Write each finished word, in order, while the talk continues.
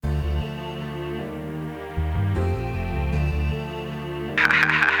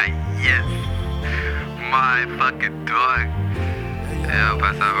my fucking dog. Yeah,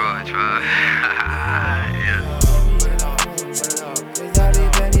 pass that roach, bro. Yeah.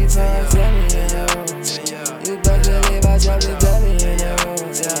 You best believe I dropped the belly in the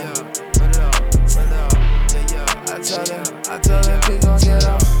road, yeah. I told him, please gon' get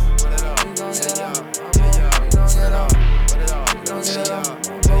up. Please gon' get up. Please gon' get up. Please gon' get up.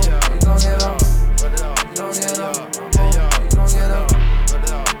 Please gon' get up. Please gon' get up. Please gon' get up.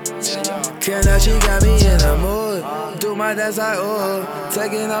 Girl, now she got me in a mood. Do my dance like ooh.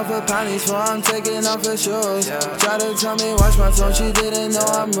 Taking off her panties before I'm taking off her shoes. Try to tell me watch my tone, she didn't know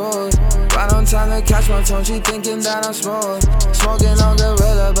I'm rude. Right on time to catch my tone, she thinking that I'm smooth. Smoking on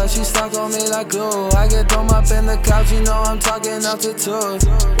gorilla, but she stuck on me like glue. I get thrown up in the couch, you know I'm talking up to two.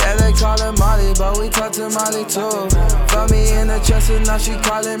 Yeah, they call her Molly, but we talk to Molly too. Felt me in the chest and now she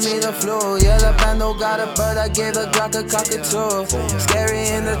calling me the flu. Yeah, the bando got a bird, I gave the Glock a cockatoo. Scary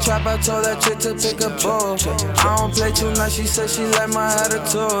in the trap, I told that chick to pick a bull. I don't play too much, she said she like my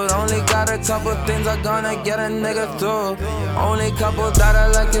attitude. Only got a couple things I gonna get a nigga through. Only couple that I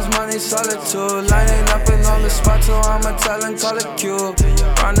like is money, solitude. Lining up and on the spot, so I'ma tell and call it cute.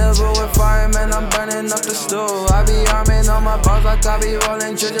 Rendezvous with firemen, I'm burning up the stool. I be arming on my balls like I be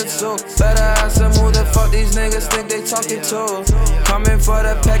rolling jiu-jitsu. Better ask them who the fuck these niggas think they talking to. Coming for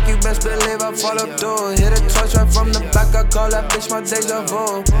the pack, you best believe I follow through. Hit a touch right from the back, I call that bitch my deja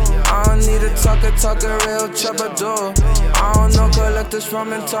vu. I don't need a talk a real troubadour. I don't know collectors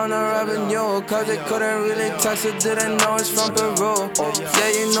from internal revenue, cause they couldn't really tax it, didn't know it's from Peru. Yeah,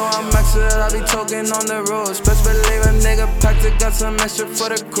 you know I'm maxed, I be talking on the rules. Best believe a nigga packed it, got some extra for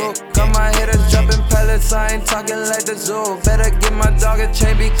the crew. Got my hitters dropping pellets, I ain't talking like the zoo. Better give my dog a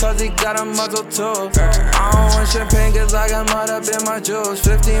chain because he got a muzzle too. I don't want champagne cause I got mud up in my juice.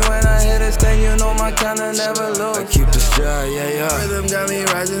 15 when I hit this thing, you know my counter never lose. I keep the stride, yeah. Rhythm got me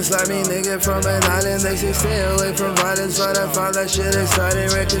rising, slimy nigga from an island. They say stay away from violence, but I found that shit exciting.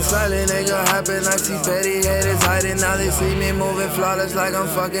 Reconciling, they gon' happen. I see petty haters hiding. Now they see me moving flawless like I'm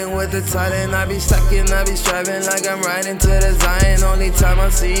fucking with the Titan. I be stacking, I be striving like I'm riding to the Zion. Only time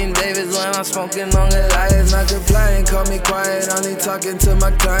I'm seeing Davis when I'm smoking on Goliath. Not complying, call me quiet. Only talking to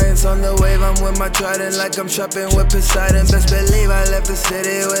my clients. On the wave, I'm with my trident like I'm trapping with Poseidon. Best believe I left the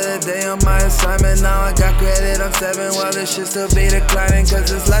city with a day on my assignment. Now I got credit, I'm 7 while this shit still be declining. Cause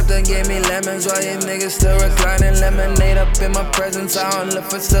this life done gave me lemons while you niggas still reclining. Lemonade up in my presence, I don't look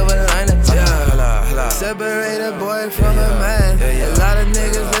for silver linings. Separate a boy from a man. A lot of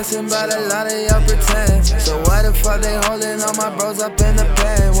niggas listen, but a lot of y'all pretend. So why the fuck they holding all my bros up in the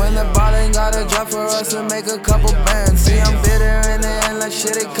pen? When the ball ain't gotta drop for us to make a couple bands. See, I'm bitter in the end like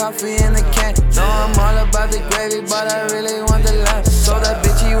shitty coffee in the can. Know I'm all about the gravy, but I really want the land. So that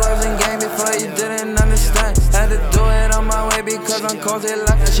bitch he wasn't game before you didn't understand. Had to do it on my way because I'm cozy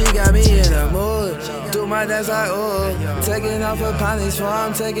like she got me in a mood. Do my dance like ooh. Taking off her panties before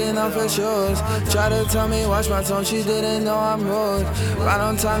I'm taking off her shoes. Try to tell me watch my tone, she didn't know I'm rude. Right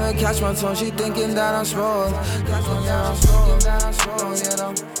on time to catch my tone, she thinking that I'm smooth. Gon' get up, gon' get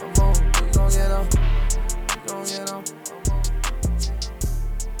up, gon' get up.